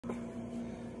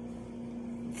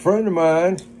friend of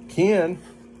mine, Ken,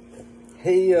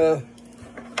 he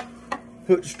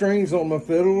put strings on my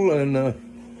fiddle and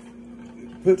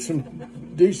put some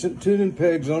decent tuning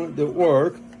pegs on it that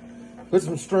work. Put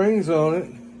some strings on it,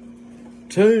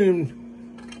 tuned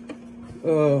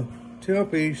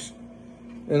tailpiece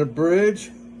and a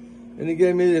bridge, and he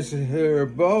gave me this here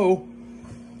bow.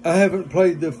 I haven't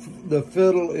played the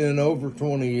fiddle in over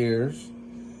 20 years.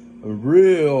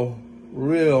 Real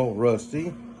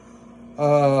rusty.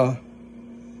 I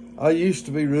used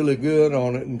to be really good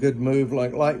on it and could move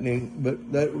like lightning,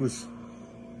 but that was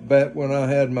back when I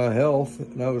had my health,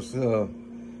 and I was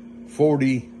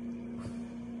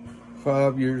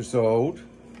 45 years old.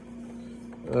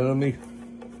 Let me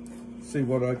see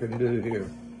what I can do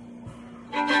here.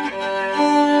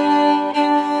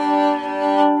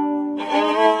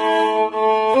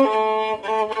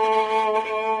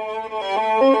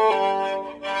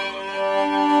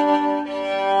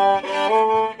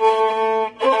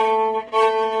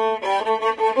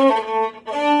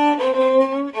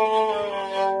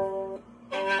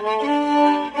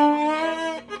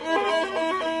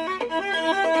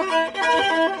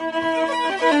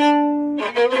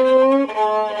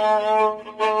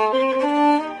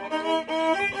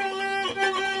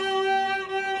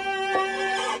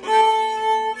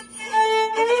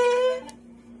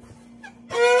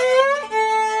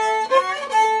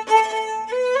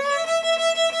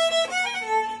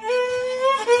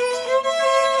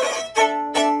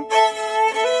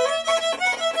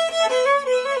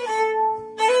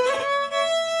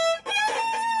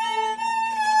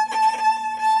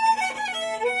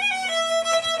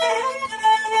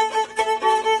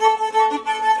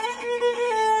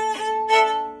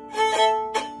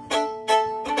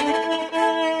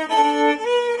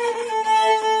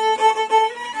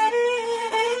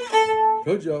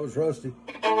 Told you I was rusty.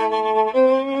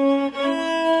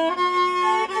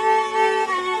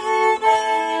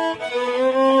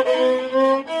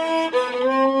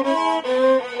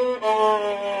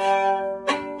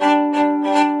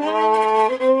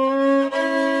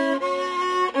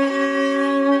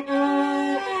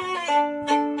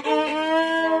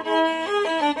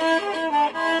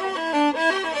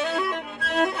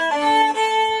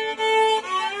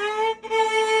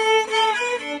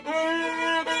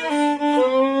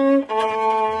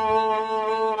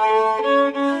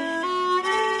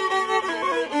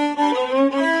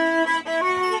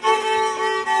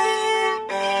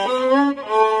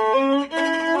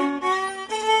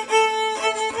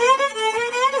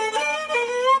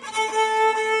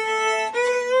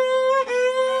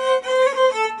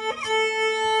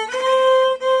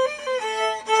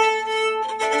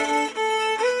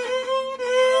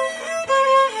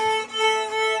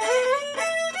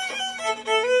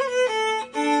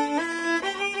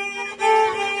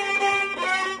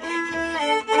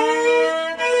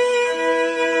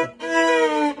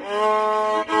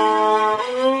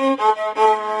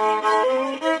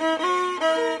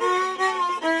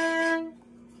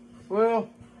 Well,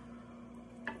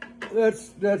 I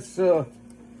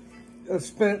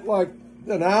spent like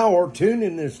an hour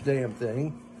tuning this damn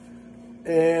thing,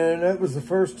 and that was the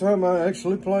first time I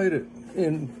actually played it.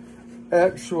 And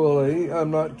actually,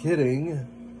 I'm not kidding,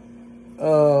 I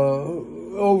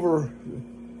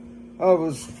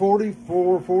was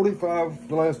 44, 45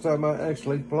 the last time I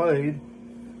actually played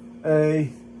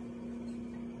a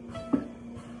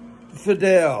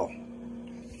Fiddle.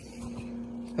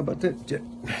 How about that, Jet?